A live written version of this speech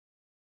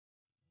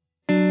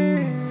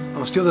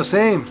I'm still the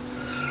same,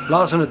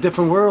 lost in a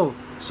different world,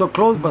 so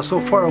close but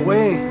so far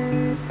away.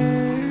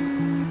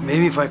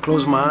 Maybe if I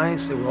close my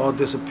eyes, it will all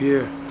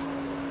disappear.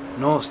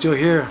 No, still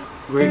here,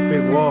 great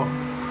big wall.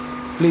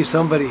 Please,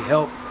 somebody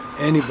help,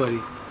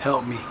 anybody,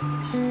 help me.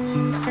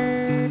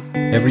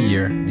 Every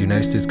year, the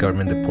United States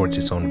government deports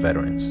its own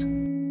veterans.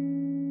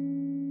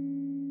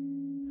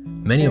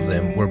 Many of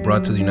them were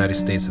brought to the United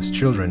States as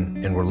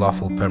children and were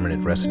lawful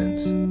permanent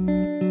residents.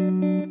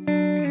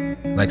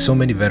 Like so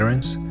many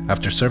veterans,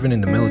 after serving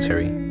in the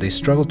military, they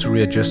struggled to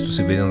readjust to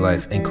civilian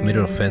life and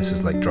committed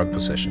offenses like drug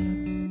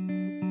possession.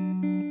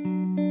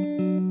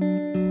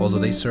 Although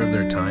they served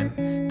their time,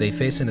 they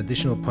face an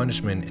additional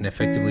punishment and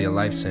effectively a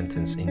life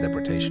sentence in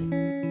deportation.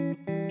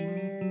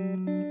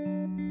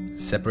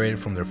 Separated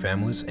from their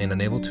families and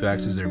unable to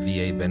access their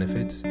VA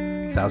benefits,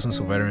 thousands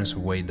of veterans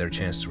await their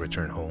chance to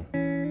return home.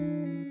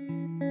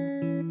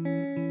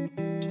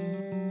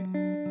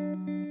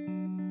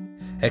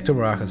 Hector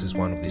Barajas is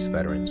one of these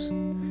veterans.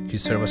 He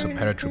served as a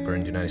paratrooper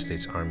in the United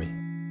States Army.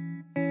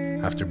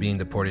 After being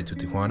deported to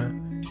Tijuana,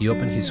 he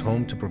opened his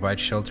home to provide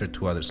shelter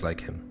to others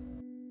like him.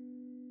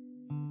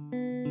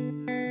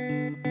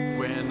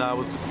 When I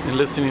was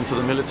enlisting into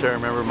the military, I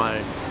remember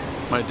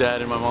my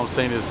dad and my mom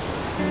saying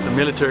the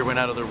military went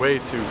out of their way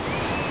to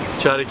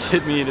try to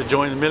get me to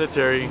join the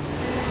military,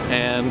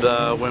 and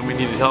when we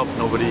needed help,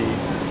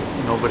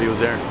 nobody was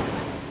there.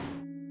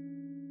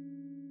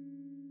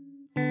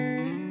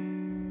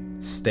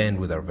 Stand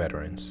with our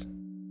veterans.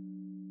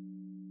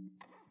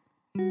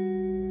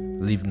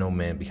 Leave no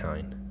man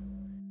behind.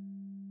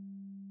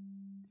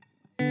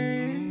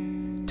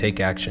 Take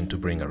action to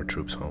bring our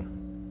troops home.